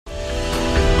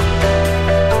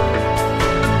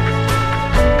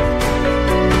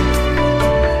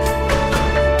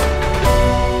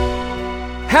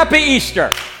Happy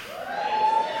Easter.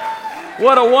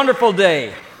 What a wonderful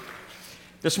day.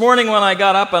 This morning when I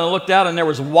got up and I looked out and there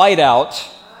was white out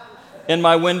in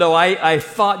my window, I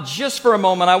thought just for a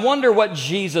moment, I wonder what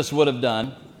Jesus would have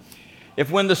done if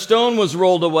when the stone was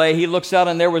rolled away, he looks out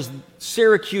and there was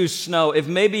Syracuse snow, if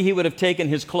maybe he would have taken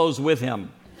his clothes with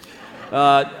him.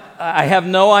 I have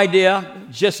no idea,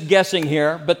 just guessing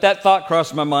here, but that thought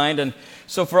crossed my mind. And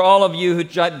so for all of you who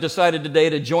decided today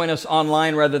to join us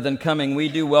online rather than coming, we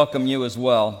do welcome you as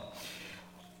well.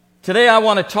 Today I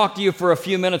want to talk to you for a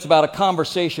few minutes about a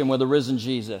conversation with the risen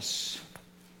Jesus.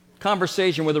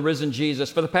 Conversation with the risen Jesus.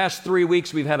 For the past 3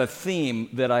 weeks we've had a theme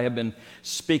that I have been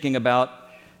speaking about,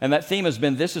 and that theme has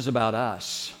been, this is about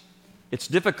us. It's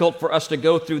difficult for us to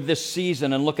go through this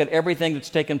season and look at everything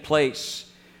that's taken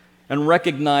place and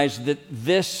recognize that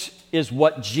this is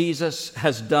what Jesus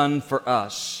has done for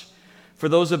us. For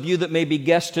those of you that may be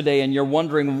guests today and you're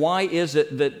wondering, why is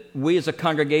it that we as a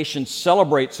congregation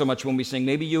celebrate so much when we sing?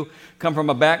 Maybe you come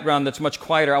from a background that's much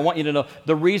quieter. I want you to know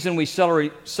the reason we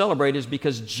celebrate is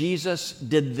because Jesus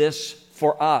did this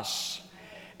for us.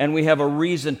 And we have a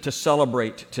reason to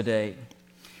celebrate today.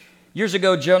 Years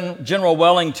ago, General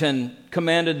Wellington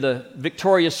commanded the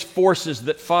victorious forces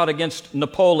that fought against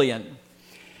Napoleon.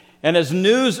 And as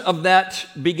news of that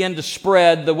began to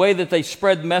spread, the way that they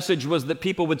spread message was that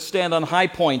people would stand on high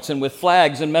points and with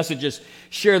flags and messages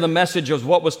share the message of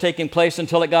what was taking place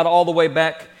until it got all the way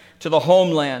back to the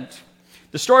homeland.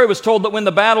 The story was told that when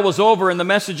the battle was over and the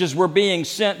messages were being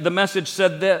sent, the message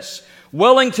said this: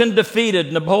 Wellington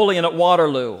defeated Napoleon at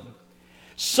Waterloo.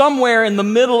 Somewhere in the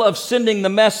middle of sending the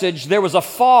message, there was a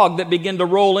fog that began to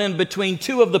roll in between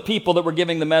two of the people that were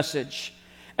giving the message.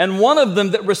 And one of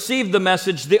them that received the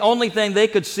message, the only thing they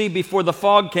could see before the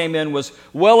fog came in was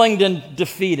Wellington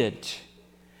defeated.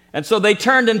 And so they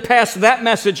turned and passed that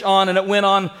message on, and it went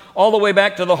on all the way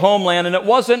back to the homeland. And it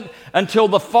wasn't until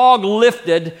the fog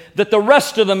lifted that the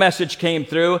rest of the message came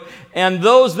through. And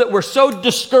those that were so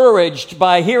discouraged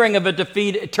by hearing of a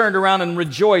defeat turned around and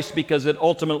rejoiced because it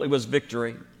ultimately was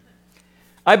victory.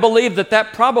 I believe that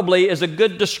that probably is a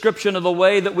good description of the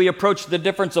way that we approached the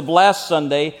difference of last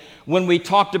Sunday when we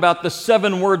talked about the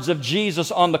 7 words of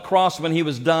Jesus on the cross when he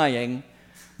was dying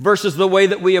versus the way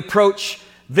that we approach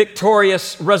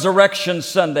victorious Resurrection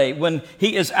Sunday when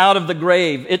he is out of the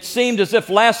grave. It seemed as if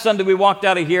last Sunday we walked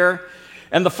out of here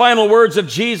and the final words of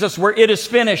Jesus were, "It is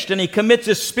finished," and he commits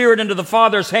his spirit into the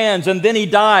Father's hands, and then he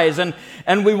dies.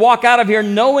 And we walk out of here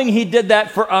knowing he did that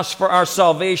for us, for our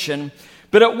salvation.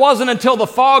 But it wasn't until the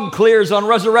fog clears on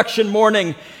resurrection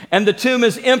morning and the tomb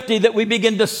is empty that we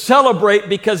begin to celebrate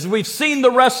because we've seen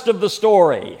the rest of the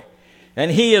story, and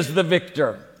he is the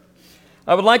victor.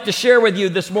 I would like to share with you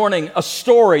this morning a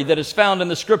story that is found in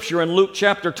the scripture in Luke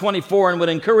chapter 24, and would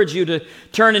encourage you to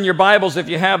turn in your Bibles if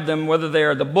you have them, whether they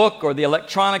are the book or the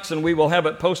electronics, and we will have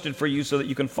it posted for you so that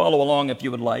you can follow along if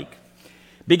you would like.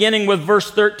 Beginning with verse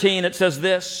 13, it says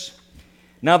this: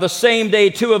 Now the same day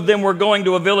 2 of them were going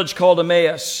to a village called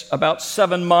Emmaus, about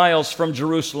 7 miles from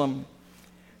Jerusalem.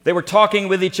 They were talking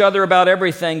with each other about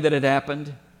everything that had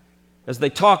happened. As they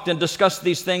talked and discussed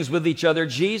these things with each other,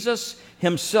 Jesus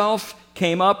himself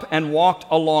came up and walked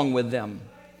along with them.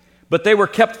 But they were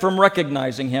kept from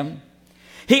recognizing him.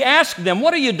 He asked them,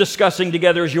 "What are you discussing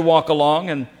together as you walk along?"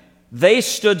 And they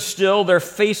stood still, their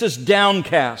faces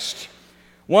downcast.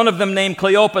 One of them, named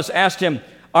Cleopas, asked him,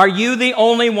 "Are you the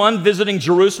only one visiting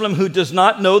Jerusalem who does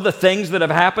not know the things that have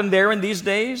happened there in these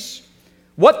days?"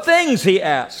 "What things?" he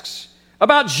asks.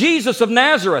 "About Jesus of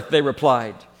Nazareth," they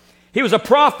replied. "He was a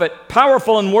prophet,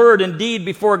 powerful in word and deed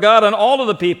before God and all of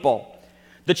the people.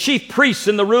 The chief priests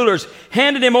and the rulers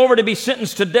handed him over to be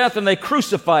sentenced to death, and they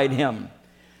crucified him.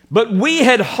 But we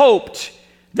had hoped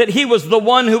that he was the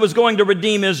one who was going to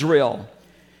redeem Israel.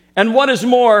 And what is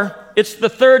more, it's the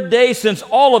 3rd day since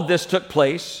all of this took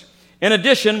place. In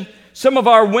addition, some of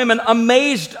our women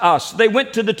amazed us. They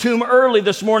went to the tomb early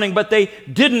this morning, but they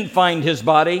didn't find his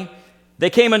body. They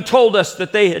came and told us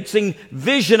that they had seen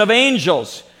vision of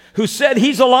angels who said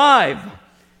he's alive.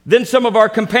 Then some of our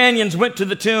companions went to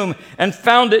the tomb and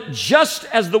found it just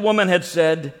as the woman had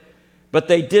said, but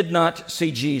they did not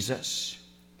see Jesus."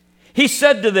 He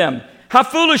said to them, "How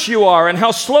foolish you are, and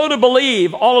how slow to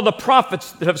believe all of the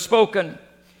prophets that have spoken.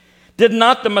 Did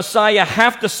not the Messiah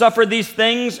have to suffer these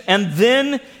things and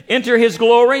then enter his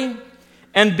glory?"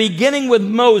 And beginning with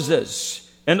Moses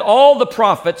and all the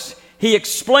prophets, he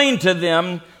explained to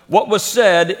them what was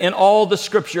said in all the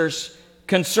scriptures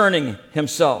concerning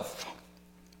himself.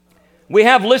 We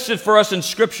have listed for us in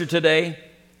Scripture today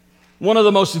one of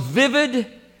the most vivid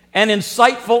and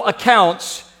insightful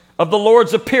accounts of the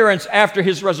Lord's appearance after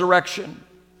his resurrection.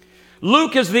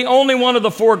 Luke is the only one of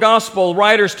the four gospel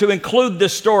writers to include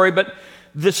this story, but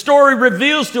the story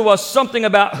reveals to us something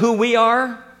about who we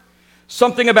are,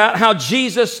 something about how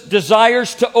Jesus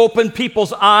desires to open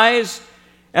people's eyes,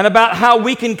 and about how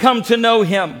we can come to know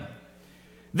Him.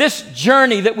 This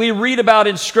journey that we read about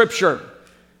in Scripture,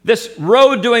 this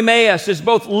road to Emmaus, is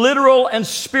both literal and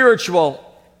spiritual,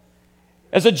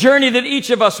 as a journey that each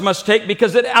of us must take,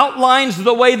 because it outlines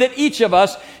the way that each of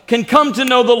us can come to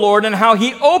know the Lord and how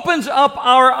He opens up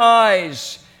our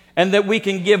eyes and that we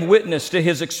can give witness to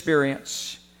His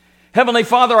experience. Heavenly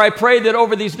Father, I pray that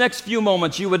over these next few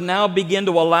moments you would now begin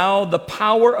to allow the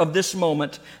power of this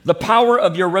moment, the power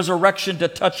of your resurrection, to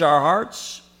touch our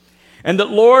hearts. And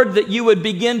that, Lord, that you would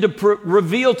begin to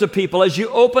reveal to people, as you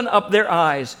open up their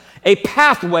eyes, a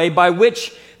pathway by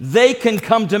which they can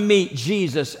come to meet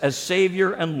Jesus as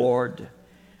Savior and Lord.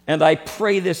 And I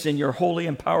pray this in your holy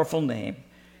and powerful name.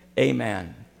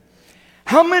 Amen.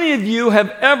 How many of you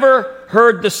have ever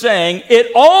heard the saying,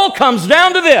 "It all comes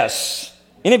down to this"?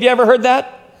 Any of you ever heard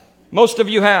that? Most of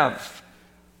you have.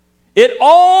 It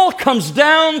all comes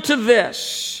down to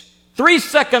this. 3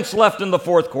 seconds left in the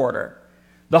fourth quarter.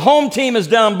 The home team is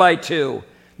down by 2.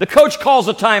 The coach calls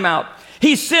a timeout.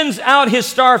 He sends out his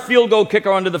star field goal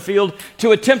kicker onto the field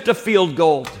to attempt a field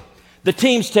goal. The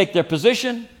teams take their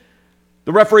position.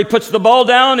 The referee puts the ball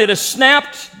down. It is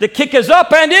snapped. The kick is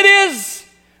up, and it is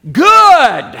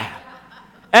good.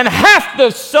 And half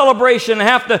the celebration,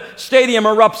 half the stadium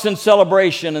erupts in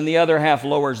celebration, and the other half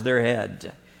lowers their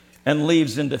head and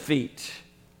leaves in defeat.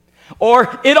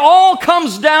 Or it all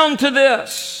comes down to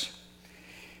this.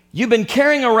 You've been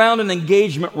carrying around an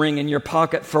engagement ring in your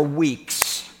pocket for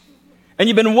weeks, and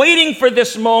you've been waiting for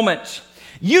this moment.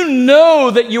 You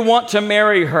know that you want to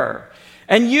marry her,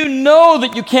 and you know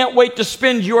that you can't wait to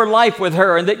spend your life with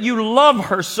her, and that you love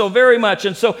her so very much,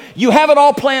 and so you have it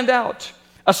all planned out.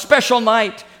 A special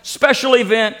night, special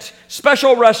event,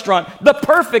 special restaurant, the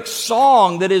perfect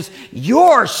song that is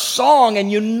your song,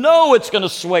 and you know it's going to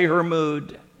sway her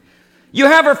mood. You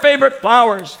have her favorite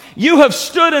flowers. You have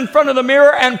stood in front of the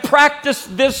mirror and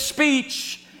practiced this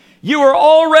speech. You are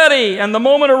all ready, and the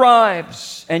moment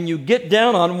arrives, and you get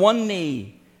down on one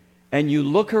knee, and you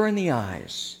look her in the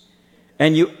eyes,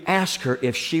 and you ask her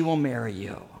if she will marry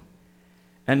you.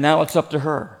 And now it's up to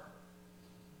her.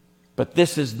 But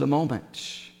this is the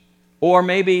moment. Or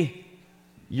maybe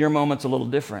your moment's a little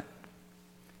different.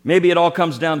 Maybe it all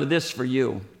comes down to this for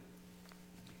you.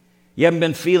 You haven't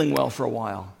been feeling well for a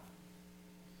while.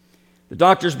 The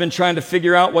doctor's been trying to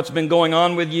figure out what's been going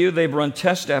on with you. They've run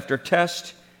test after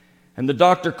test. And the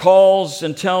doctor calls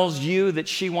and tells you that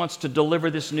she wants to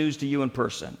deliver this news to you in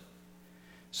person.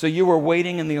 So you are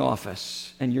waiting in the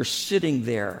office, and you're sitting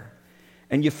there,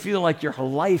 and you feel like your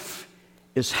life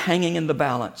is hanging in the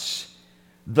balance.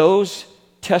 Those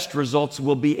test results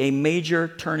will be a major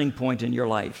turning point in your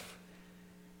life.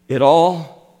 It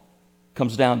all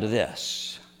comes down to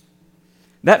this.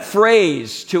 That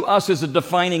phrase to us is a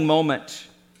defining moment.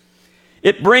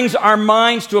 It brings our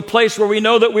minds to a place where we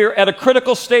know that we're at a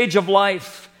critical stage of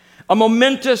life, a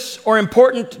momentous or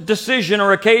important decision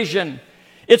or occasion.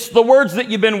 It's the words that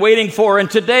you've been waiting for. And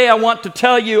today I want to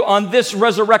tell you on this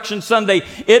Resurrection Sunday,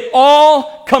 it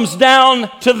all comes down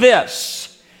to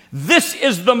this. This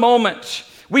is the moment.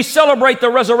 We celebrate the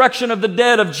resurrection of the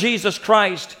dead of Jesus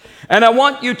Christ. And I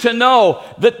want you to know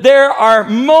that there are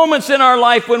moments in our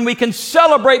life when we can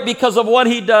celebrate because of what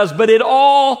He does, but it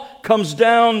all comes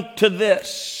down to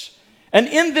this. And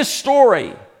in this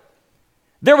story,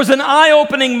 there was an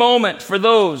eye-opening moment for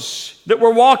those that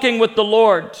were walking with the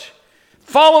Lord,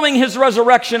 following His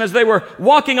resurrection as they were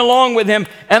walking along with Him.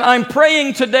 And I'm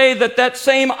praying today that that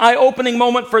same eye-opening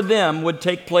moment for them would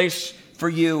take place for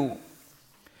you.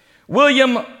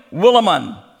 William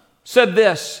Willimon said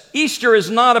this: Easter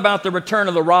is not about the return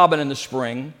of the robin in the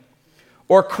spring,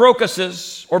 or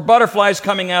crocuses, or butterflies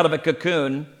coming out of a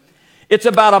cocoon. It's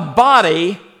about a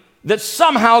body that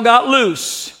somehow got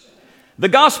loose. The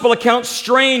gospel accounts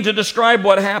strain to describe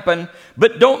what happened,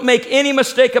 but don't make any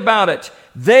mistake about it.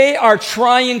 They are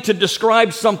trying to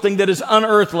describe something that is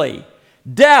unearthly.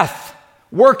 Death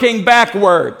working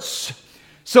backwards.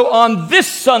 So on this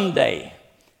Sunday,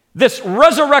 this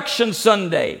Resurrection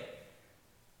Sunday,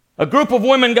 a group of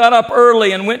women got up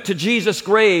early and went to Jesus'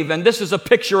 grave, and this is a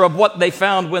picture of what they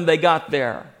found when they got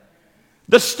there.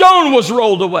 The stone was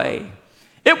rolled away.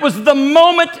 It was the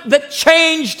moment that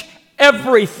changed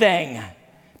everything,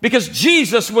 because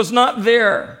Jesus was not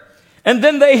there. And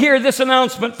then they hear this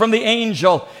announcement from the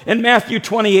angel in Matthew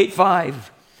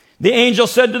 28:5. The angel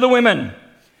said to the women,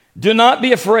 "Do not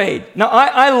be afraid." Now,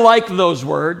 I like those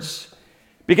words,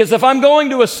 Because if I'm going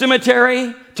to a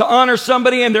cemetery to honor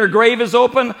somebody and their grave is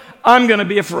open, I'm going to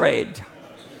be afraid.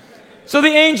 So the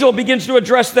angel begins to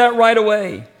address that right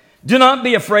away. Do not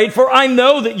be afraid, for I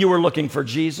know that you are looking for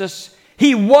Jesus.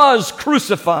 He was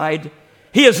crucified.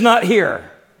 He is not here.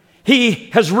 He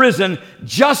has risen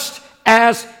just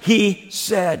as he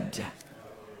said.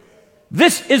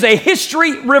 This is a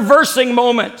history reversing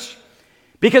moment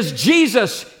because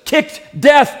Jesus kicked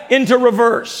death into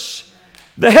reverse.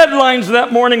 The headlines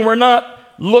that morning were not,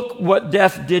 "Look what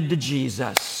death did to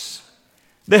Jesus."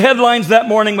 The headlines that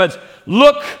morning was,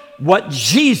 "Look what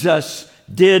Jesus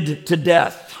did to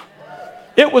death."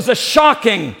 It was a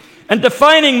shocking and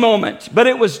defining moment, but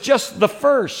it was just the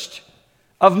first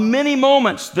of many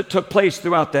moments that took place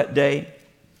throughout that day.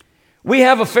 We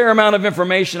have a fair amount of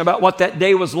information about what that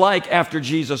day was like after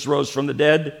Jesus rose from the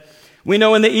dead. We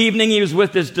know in the evening he was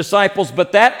with his disciples,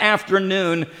 but that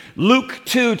afternoon, Luke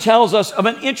 2 tells us of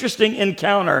an interesting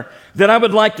encounter that I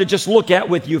would like to just look at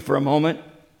with you for a moment.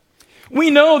 We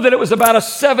know that it was about a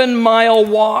 7-mile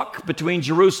walk between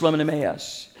Jerusalem and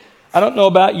Emmaus. I don't know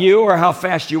about you or how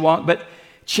fast you walk, but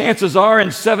chances are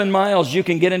in 7 miles you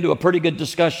can get into a pretty good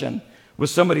discussion with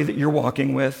somebody that you're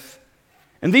walking with.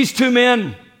 And these two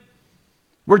men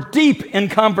were deep in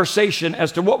conversation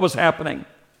as to what was happening.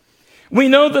 We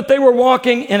know that they were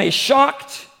walking in a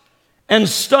shocked and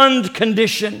stunned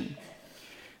condition.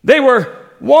 They were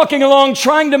walking along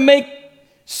trying to make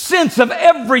sense of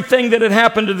everything that had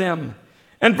happened to them.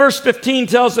 And verse 15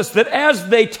 tells us that as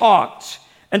they talked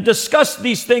and discussed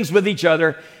these things with each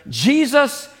other,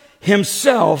 Jesus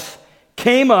himself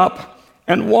came up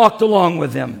and walked along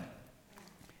with them.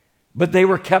 But they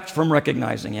were kept from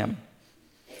recognizing him.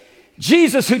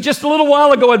 Jesus, who just a little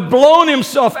while ago had blown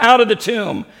himself out of the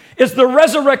tomb, is the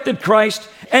resurrected Christ.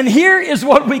 And here is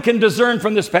what we can discern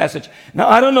from this passage. Now,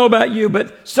 I don't know about you,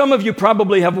 but some of you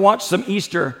probably have watched some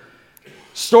Easter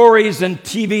stories and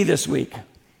TV this week.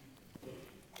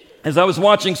 As I was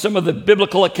watching some of the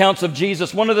biblical accounts of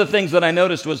Jesus, one of the things that I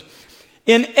noticed was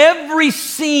in every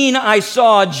scene I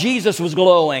saw, Jesus was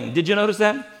glowing. Did you notice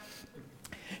that?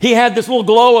 He had this little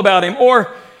glow about him,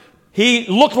 or he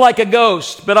looked like a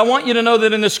ghost. But I want you to know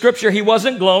that in the scripture, he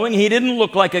wasn't glowing. He didn't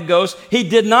look like a ghost. He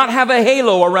did not have a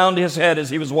halo around his head as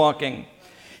he was walking.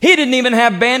 He didn't even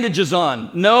have bandages on.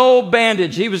 No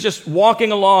bandage. He was just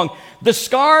walking along. The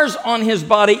scars on his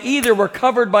body either were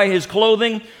covered by his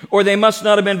clothing or they must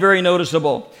not have been very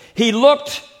noticeable. He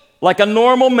looked like a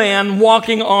normal man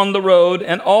walking on the road,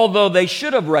 and although they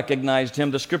should have recognized him,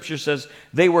 the scripture says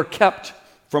they were kept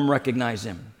from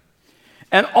recognizing him.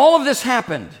 And all of this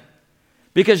happened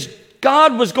because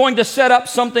God was going to set up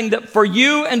something that for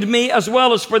you and me, as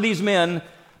well as for these men,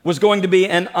 was going to be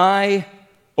an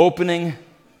eye-opening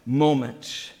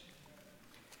moment.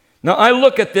 Now, I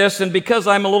look at this, and because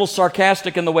I'm a little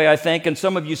sarcastic in the way I think, and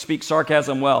some of you speak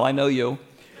sarcasm well, I know you,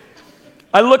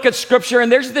 I look at Scripture,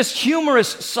 and there's this humorous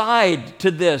side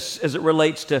to this as it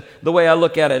relates to the way I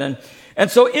look at it.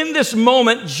 And so in this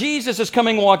moment, Jesus is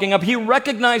coming walking up. He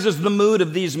recognizes the mood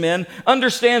of these men,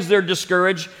 understands they're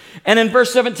discouraged. And in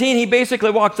verse 17, he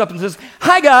basically walks up and says,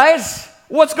 "Hi, guys.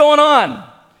 What's going on?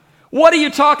 What are you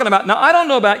talking about?" Now, I don't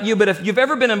know about you, but if you've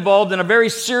ever been involved in a very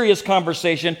serious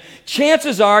conversation,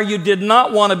 chances are you did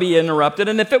not want to be interrupted.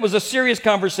 And if it was a serious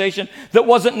conversation that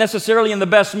wasn't necessarily in the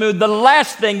best mood, the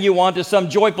last thing you want is some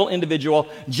joyful individual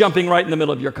jumping right in the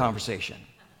middle of your conversation.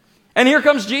 And here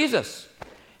comes Jesus.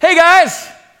 "Hey, guys,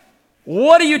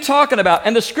 what are you talking about?"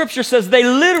 And the scripture says they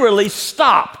literally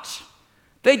stopped.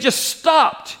 They just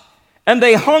stopped, and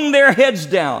they hung their heads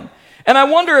down. And I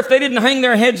wonder if they didn't hang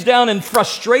their heads down in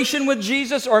frustration with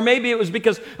Jesus, or maybe it was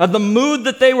because of the mood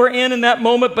that they were in that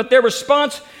moment, but their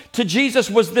response to Jesus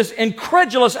was this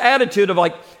incredulous attitude of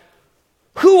like,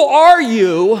 "Who are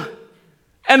you,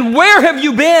 and where have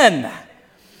you been?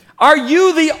 Are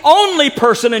you the only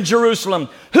person in Jerusalem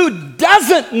who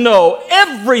doesn't know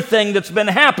everything that's been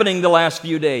happening the last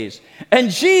few days?" And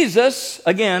Jesus,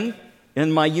 again,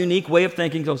 in my unique way of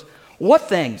thinking, goes, "What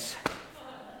things?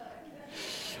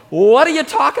 What are you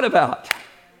talking about?"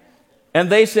 And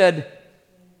they said,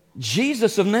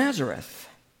 "Jesus of Nazareth."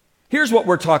 Here's what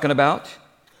we're talking about.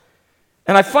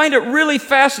 And I find it really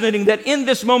fascinating that in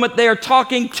this moment they are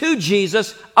talking to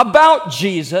Jesus about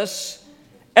Jesus,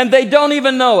 and they don't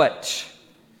even know it.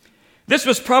 This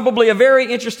was probably a very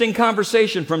interesting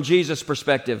conversation from Jesus'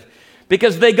 perspective,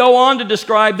 because they go on to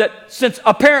describe that since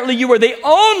apparently you were the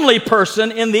only person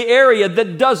in the area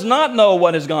that does not know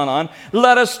what has gone on,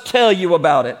 let us tell you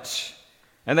about it.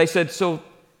 And they said, so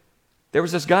there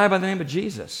was this guy by the name of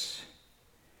Jesus.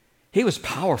 He was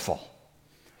powerful.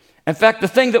 In fact, the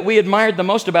thing that we admired the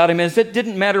most about him is it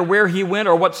didn't matter where he went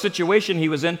or what situation he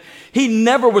was in. He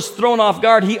never was thrown off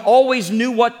guard. He always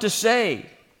knew what to say.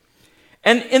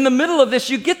 And in the middle of this,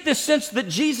 you get this sense that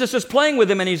Jesus is playing with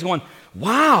him and he's going,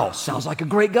 wow, sounds like a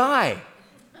great guy.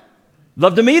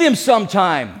 Love to meet him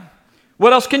sometime.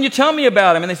 What else can you tell me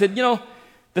about him? And they said,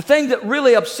 the thing that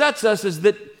really upsets us is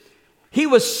that he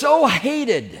was so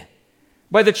hated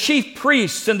by the chief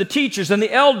priests and the teachers and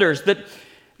the elders that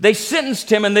they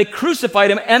sentenced him and they crucified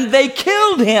him and they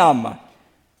killed him.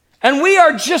 And we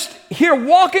are just here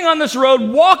walking on this road,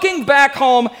 walking back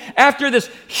home after this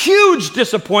huge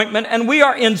disappointment, and we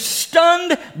are in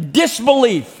stunned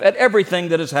disbelief at everything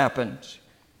that has happened.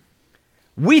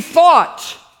 We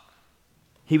thought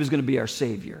he was going to be our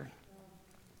Savior.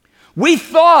 We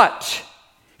thought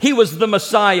he was the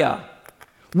Messiah.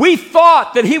 We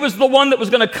thought that he was the one that was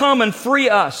going to come and free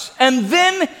us. And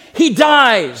then he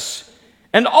dies.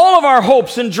 And all of our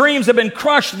hopes and dreams have been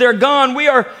crushed. They're gone. We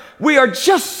are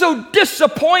just so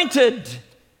disappointed.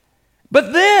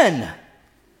 But then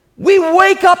we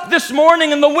wake up this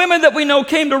morning and the women that we know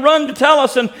came to run to tell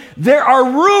us, and there are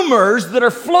rumors that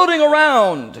are floating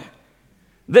around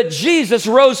that Jesus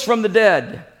rose from the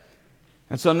dead.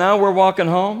 And so now we're walking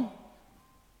home,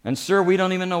 and sir, we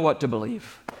don't even know what to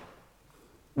believe.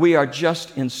 We are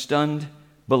just in stunned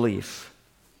belief.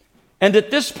 And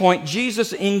at this point,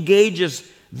 Jesus engages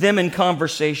them in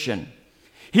conversation.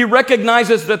 He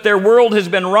recognizes that their world has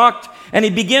been rocked, and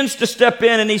he begins to step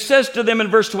in, and he says to them in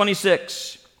verse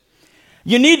 26,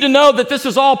 you need to know that this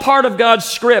is all part of God's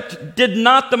script. Did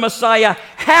not the Messiah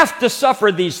have to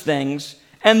suffer these things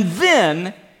and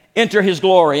then enter his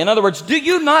glory? In other words, do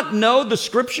you not know the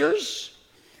scriptures?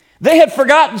 They had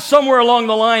forgotten somewhere along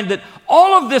the line that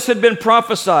all of this had been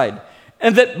prophesied,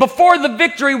 and that before the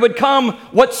victory would come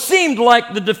what seemed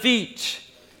like the defeat.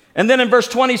 And then in verse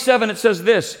 27 it says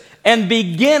this, and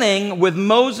beginning with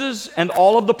Moses and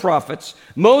all of the prophets.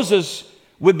 Moses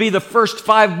would be the first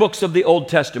 5 books of the Old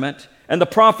Testament, and the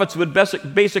prophets would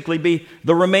basically be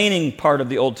the remaining part of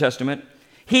the Old Testament.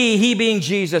 He being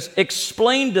Jesus,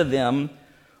 explained to them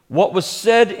what was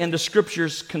said in the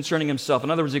scriptures concerning himself. In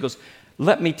other words, he goes,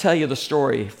 let me tell you the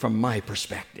story from my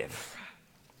perspective.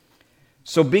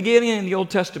 So beginning in the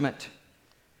Old Testament,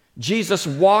 Jesus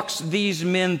walks these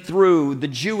men through the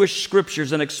Jewish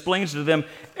scriptures and explains to them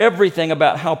everything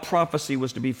about how prophecy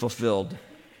was to be fulfilled.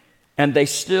 And they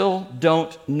still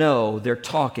don't know they're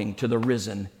talking to the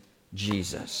risen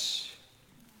Jesus.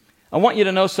 I want you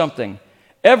to know something.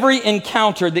 Every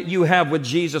encounter that you have with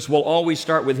Jesus will always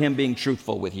start with him being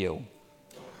truthful with you.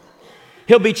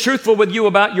 He'll be truthful with you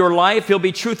about your life. He'll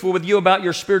be truthful with you about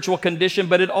your spiritual condition,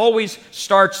 but it always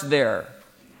starts there.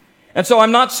 And so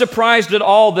I'm not surprised at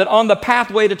all that on the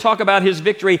pathway to talk about his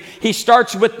victory, he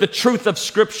starts with the truth of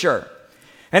Scripture.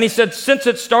 And he said, since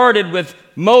it started with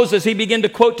Moses, he began to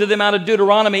quote to them out of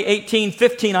Deuteronomy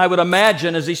 18:15, I would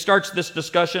imagine, as he starts this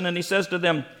discussion. And he says to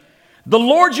them, the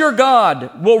Lord your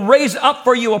God will raise up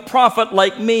for you a prophet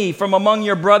like me from among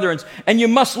your brethren, and you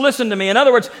must listen to me. In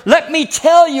other words, let me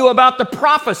tell you about the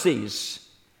prophecies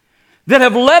that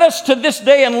have led us to this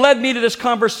day and led me to this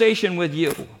conversation with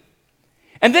you.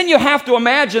 And then you have to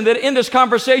imagine that in this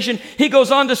conversation, he goes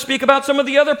on to speak about some of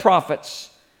the other prophets.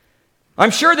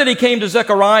 I'm sure that he came to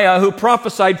Zechariah, who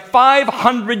prophesied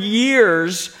 500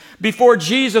 years before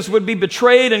Jesus would be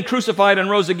betrayed and crucified and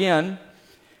rose again.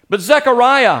 But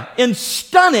Zechariah, in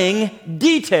stunning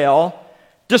detail,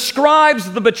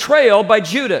 describes the betrayal by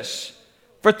Judas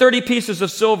for 30 pieces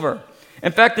of silver.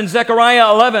 In fact, in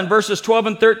Zechariah 11, verses 12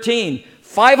 and 13,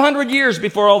 500 years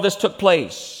before all this took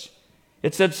place,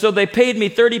 it said, so they paid me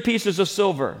 30 pieces of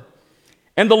silver.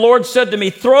 And the Lord said to me,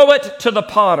 throw it to the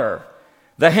potter,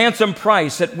 the handsome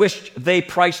price at which they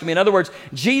priced me. In other words,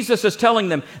 Jesus is telling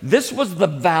them, this was the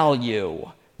value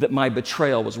that my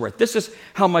betrayal was worth. This is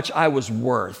how much I was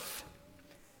worth.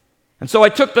 And so I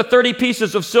took the 30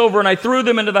 pieces of silver and I threw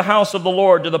them into the house of the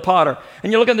Lord to the potter.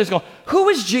 And you look at this and go, who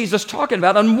is Jesus talking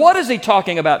about? And what is he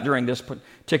talking about during this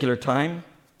particular time?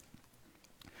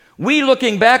 We,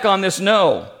 looking back on this,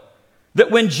 know that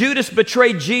when Judas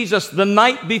betrayed Jesus the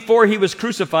night before he was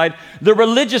crucified, the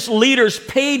religious leaders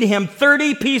paid him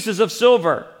 30 pieces of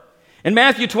silver. In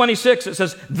Matthew 26, it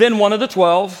says, then one of the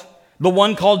 12, the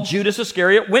one called Judas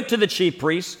Iscariot, went to the chief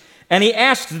priests, and he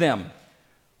asked them,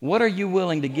 what are you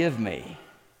willing to give me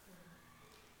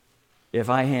if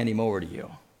I hand him over to you?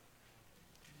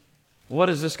 What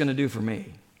is this going to do for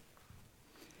me?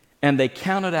 And they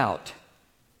counted out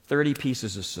 30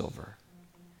 pieces of silver.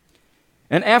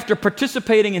 And after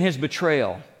participating in his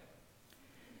betrayal,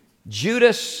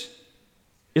 Judas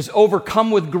is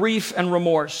overcome with grief and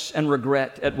remorse and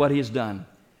regret at what he has done.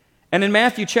 And in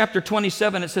Matthew chapter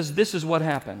 27, it says this is what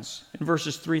happens in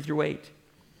verses 3 through 8.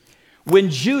 When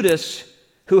Judas,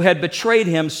 who had betrayed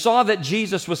him, saw that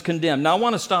Jesus was condemned. Now I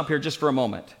want to stop here just for a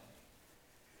moment.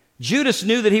 Judas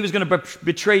knew that he was going to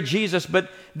betray Jesus, but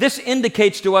this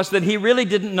indicates to us that he really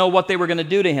didn't know what they were going to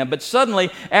do to him. But suddenly,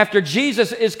 after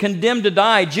Jesus is condemned to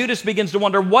die, Judas begins to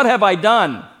wonder, what have I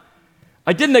done?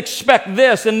 I didn't expect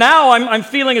this, and now I'm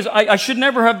feeling as I should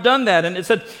never have done that. And it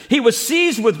said, he was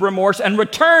seized with remorse and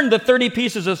returned the 30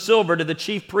 pieces of silver to the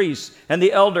chief priests and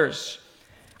the elders.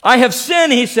 I have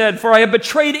sinned, he said, for I have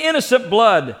betrayed innocent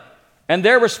blood. And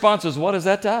their response is, what is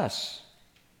that to us?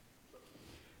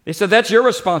 They said, that's your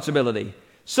responsibility.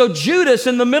 So Judas,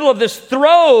 in the middle of this,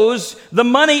 throws the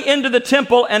money into the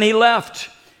temple and he left.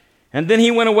 And then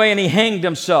he went away and he hanged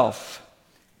himself.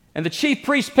 And the chief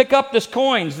priests pick up this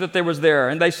coins that there was there.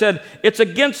 And they said, it's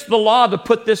against the law to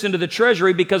put this into the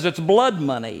treasury because it's blood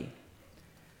money.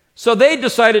 So they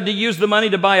decided to use the money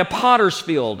to buy a potter's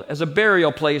field as a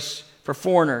burial place for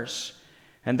foreigners.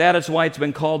 And that is why it's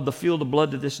been called the field of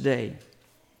blood to this day.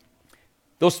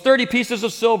 Those 30 pieces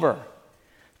of silver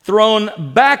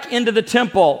thrown back into the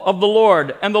temple of the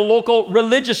Lord, and the local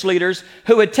religious leaders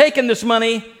who had taken this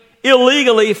money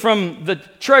illegally from the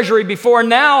treasury before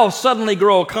now suddenly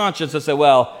grow a conscience and say,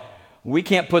 well, we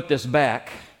can't put this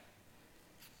back.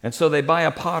 And so they buy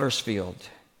a potter's field.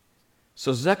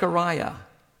 So Zechariah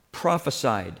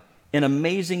prophesied in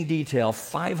amazing detail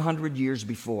 500 years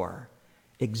before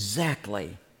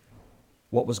exactly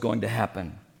what was going to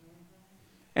happen.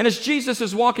 And as Jesus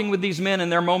is walking with these men in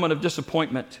their moment of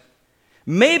disappointment,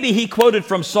 maybe he quoted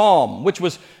from Psalm, which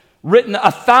was written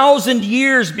 1,000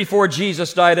 years before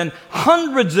Jesus died and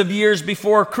hundreds of years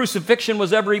before crucifixion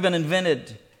was ever even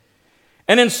invented.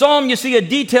 And in Psalm, you see a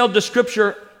detailed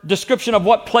description of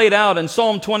what played out in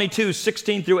Psalm 22,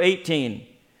 16 through 18.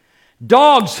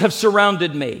 Dogs have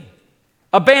surrounded me.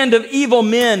 A band of evil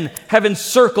men have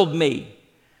encircled me.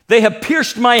 They have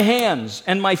pierced my hands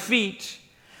and my feet.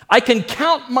 I can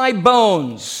count my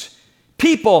bones.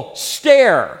 People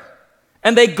stare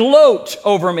and they gloat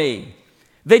over me.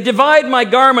 They divide my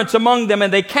garments among them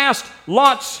and they cast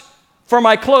lots for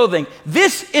my clothing.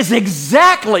 This is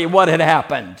exactly what had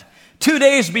happened 2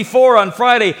 days before on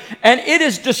Friday, and it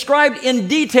is described in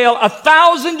detail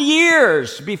 1,000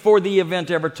 years before the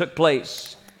event ever took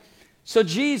place. So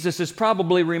Jesus is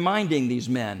probably reminding these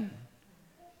men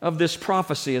of this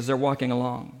prophecy as they're walking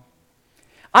along.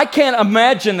 I can't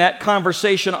imagine that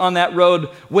conversation on that road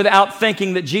without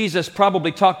thinking that Jesus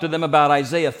probably talked to them about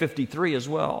Isaiah 53 as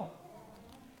well.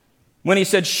 When he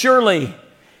said, surely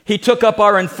he took up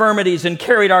our infirmities and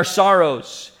carried our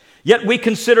sorrows, yet we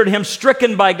considered him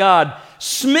stricken by God,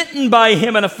 smitten by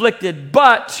him and afflicted,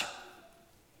 but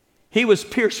he was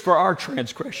pierced for our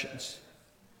transgressions.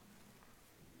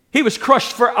 He was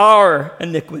crushed for our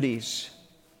iniquities.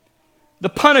 The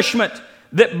punishment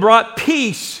that brought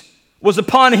peace was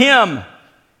upon him.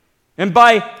 And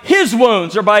by his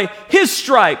wounds, or by his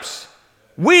stripes,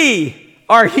 we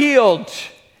are healed.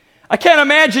 I can't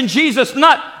imagine Jesus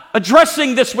not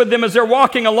addressing this with them as they're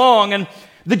walking along. And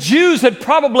the Jews had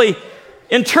probably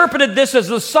interpreted this as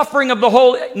the suffering of the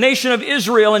whole nation of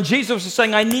Israel. And Jesus was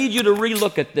saying, I need you to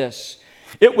relook at this.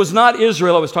 It was not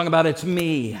Israel I was talking about, it's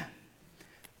me.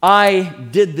 I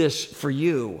did this for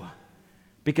you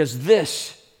because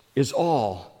this is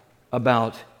all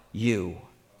about you.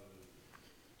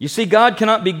 You see, God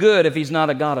cannot be good if he's not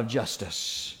a God of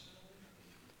justice.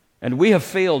 And we have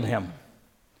failed him.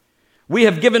 We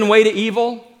have given way to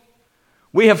evil.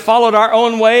 We have followed our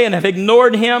own way and have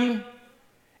ignored him.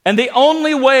 And the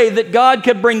only way that God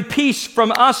could bring peace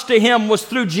from us to him was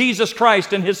through Jesus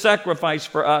Christ and his sacrifice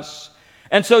for us.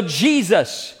 And so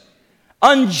Jesus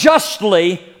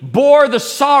unjustly bore the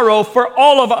sorrow for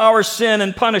all of our sin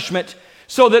and punishment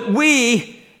so that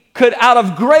we could, out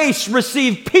of grace,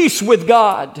 receive peace with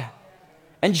God.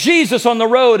 And Jesus on the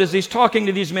road, as he's talking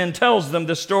to these men, tells them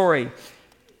the story.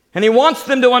 And he wants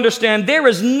them to understand there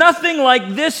is nothing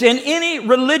like this in any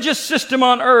religious system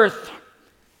on earth.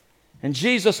 And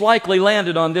Jesus likely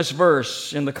landed on this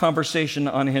verse in the conversation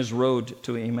on his road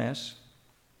to Emmaus.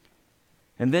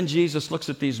 And then Jesus looks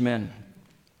at these men.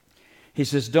 He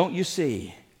says, don't you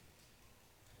see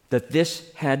that this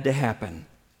had to happen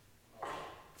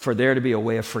for there to be a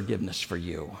way of forgiveness for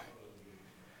you?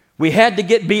 We had to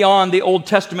get beyond the Old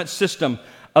Testament system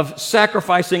of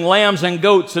sacrificing lambs and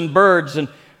goats and birds, and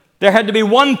there had to be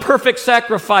one perfect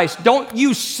sacrifice. Don't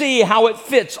you see how it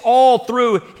fits all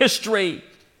through history?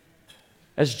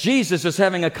 As Jesus is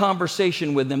having a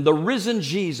conversation with them, the risen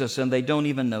Jesus, and they don't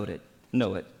even know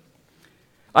it.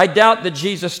 I doubt that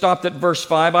Jesus stopped at verse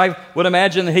 5. I would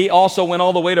imagine that he also went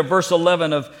all the way to verse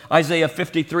 11 of Isaiah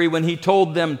 53 when he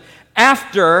told them,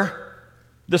 after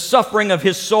the suffering of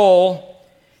his soul,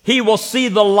 he will see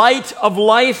the light of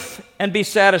life and be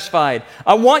satisfied.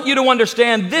 I want you to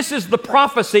understand this is the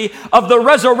prophecy of the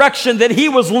resurrection that he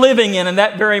was living in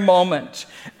that very moment.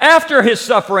 After his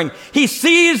suffering, he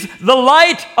sees the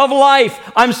light of life.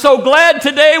 I'm so glad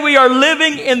today we are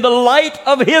living in the light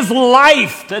of his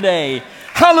life today.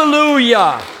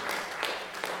 Hallelujah!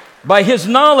 By his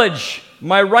knowledge,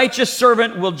 my righteous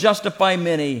servant will justify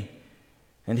many,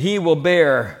 and he will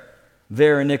bear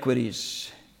their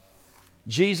iniquities.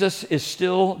 Jesus is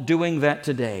still doing that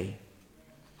today.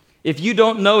 If you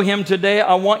don't know him today,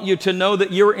 I want you to know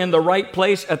that you're in the right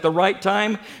place at the right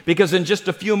time, because in just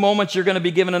a few moments you're going to be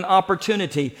given an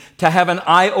opportunity to have an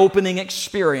eye-opening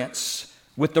experience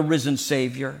with the risen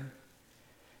Savior.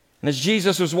 And as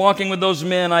Jesus was walking with those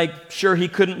men, I'm sure he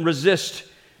couldn't resist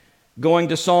going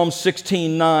to Psalm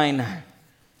 16:9.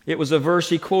 It was a verse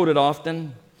he quoted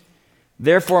often.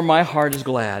 Therefore my heart is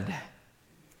glad,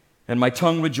 and my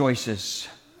tongue rejoices.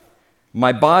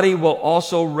 My body will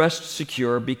also rest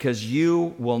secure, because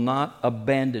you will not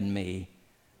abandon me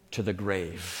to the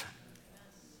grave.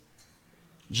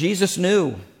 Jesus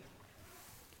knew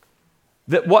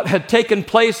that what had taken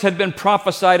place had been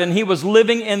prophesied, and he was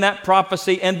living in that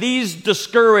prophecy. And these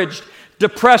discouraged,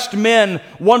 depressed men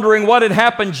wondering what had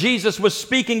happened, Jesus was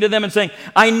speaking to them and saying,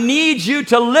 I need you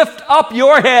to lift up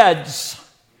your heads.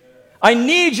 I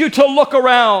need you to look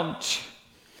around,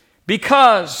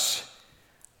 because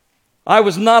I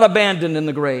was not abandoned in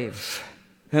the grave,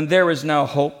 and there is now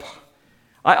hope.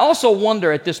 I also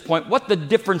wonder at this point what the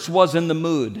difference was in the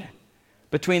mood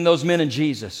between those men and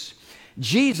Jesus.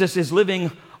 Jesus is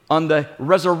living on the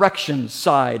resurrection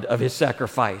side of his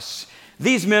sacrifice.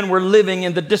 These men were living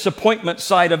in the disappointment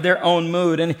side of their own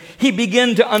mood, and he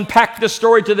began to unpack the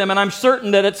story to them, and I'm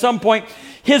certain that at some point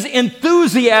his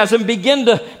enthusiasm began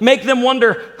to make them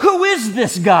wonder, who is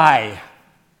this guy?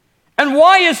 And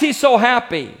why is he so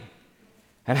happy?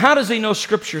 And how does he know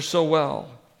Scripture so well?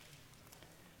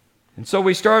 And so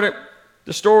we started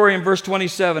the story in verse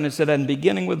 27. It said, and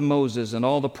beginning with Moses and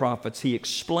all the prophets, he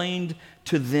explained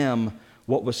to them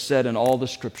what was said in all the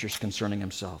Scriptures concerning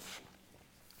himself.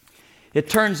 It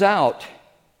turns out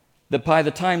that by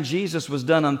the time Jesus was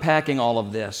done unpacking all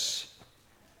of this,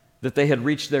 that they had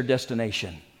reached their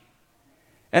destination.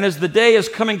 And as the day is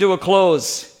coming to a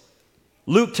close,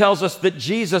 Luke tells us that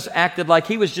Jesus acted like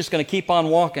he was just going to keep on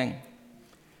walking.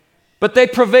 But they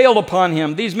prevailed upon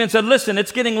him. These men said, listen,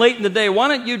 it's getting late in the day. Why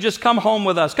don't you just come home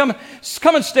with us? Come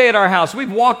and stay at our house.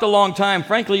 We've walked a long time.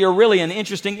 Frankly, you're really an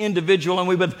interesting individual, and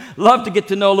we would love to get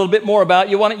to know a little bit more about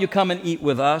you. Why don't you come and eat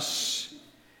with us?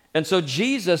 And so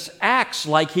Jesus acts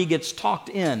like he gets talked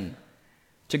in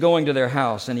to going to their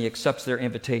house, and he accepts their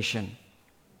invitation.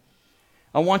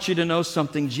 I want you to know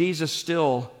something. Jesus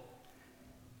still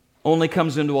only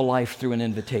comes into a life through an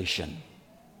invitation.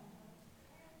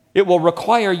 It will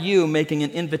require you making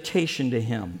an invitation to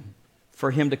him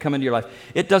for him to come into your life.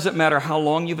 It doesn't matter how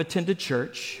long you've attended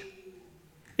church.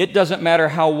 It doesn't matter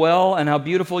how well and how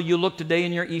beautiful you look today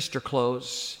in your Easter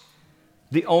clothes.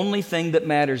 The only thing that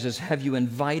matters is, have you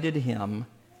invited him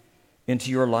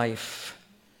into your life?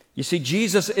 You see,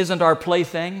 Jesus isn't our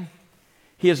plaything.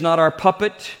 He is not our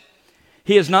puppet.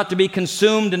 He is not to be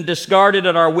consumed and discarded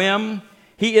at our whim.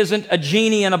 He isn't a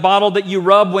genie in a bottle that you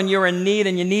rub when you're in need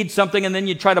and you need something, and then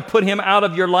you try to put him out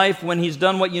of your life when he's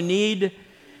done what you need.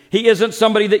 He isn't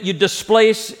somebody that you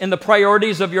displace in the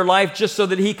priorities of your life just so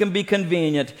that he can be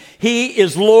convenient. He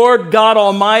is Lord God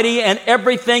Almighty, and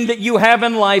everything that you have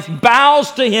in life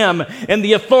bows to him in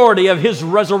the authority of his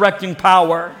resurrecting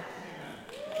power.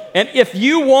 And if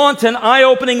you want an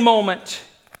eye-opening moment,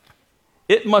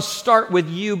 it must start with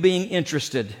you being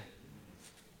interested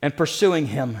and pursuing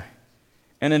him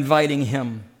and inviting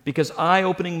him, because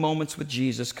eye-opening moments with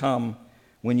Jesus come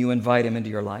when you invite him into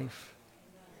your life.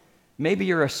 Maybe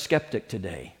you're a skeptic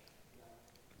today.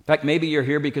 In fact, maybe you're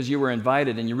here because you were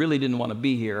invited and you really didn't want to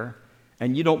be here,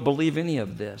 and you don't believe any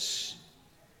of this.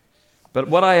 But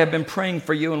what I have been praying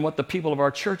for you, and what the people of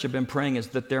our church have been praying, is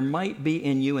that there might be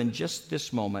in you in just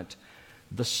this moment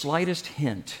the slightest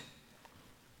hint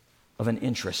of an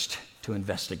interest to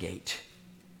investigate.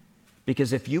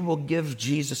 Because if you will give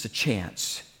Jesus a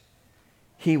chance,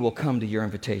 he will come to your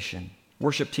invitation.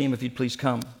 Worship team, if you'd please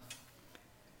come.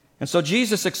 And so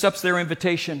Jesus accepts their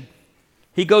invitation.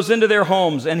 He goes into their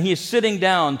homes, and he is sitting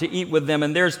down to eat with them.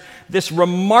 And there's this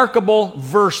remarkable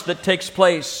verse that takes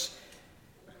place.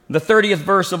 The 30th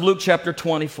verse of Luke chapter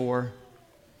 24.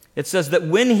 It says that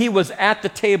when he was at the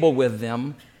table with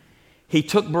them, he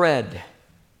took bread,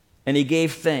 And he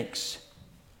gave thanks,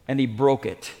 and he broke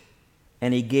it,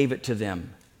 and he gave it to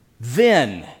them.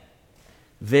 Then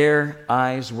their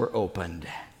eyes were opened,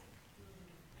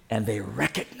 and they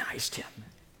recognized him.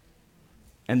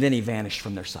 And then he vanished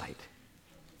from their sight.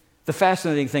 The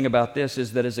fascinating thing about this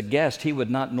is that as a guest, he would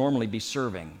not normally be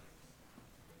serving.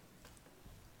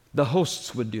 The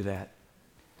hosts would do that.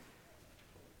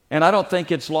 And I don't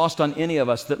think it's lost on any of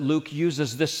us that Luke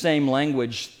uses this same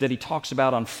language that he talks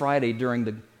about on Friday during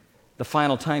the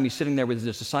final time he's sitting there with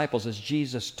his disciples as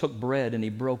Jesus took bread and he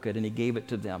broke it and he gave it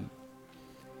to them.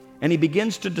 And he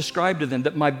begins to describe to them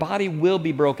that my body will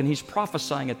be broken. He's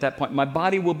prophesying at that point. My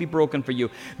body will be broken for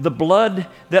you. The blood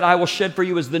that I will shed for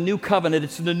you is the new covenant.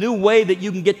 It's the new way that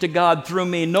you can get to God through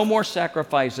me. No more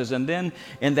sacrifices. And then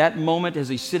in that moment, as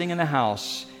he's sitting in the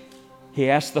house, he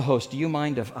asks the host, do you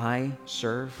mind if I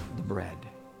serve the bread?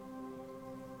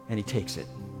 And he takes it.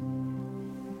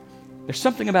 There's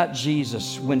something about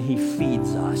Jesus when he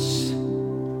feeds us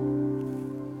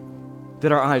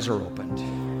that our eyes are opened.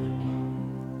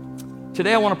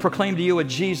 Today I want to proclaim to you a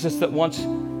Jesus that wants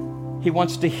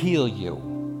to heal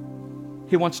you.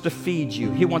 He wants to feed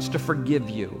you. He wants to forgive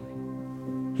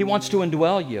you. He wants to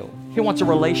indwell you. He wants a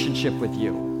relationship with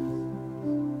you.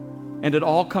 And it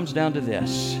all comes down to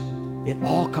this. It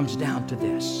all comes down to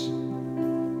this.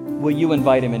 Will you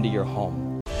invite him into your home?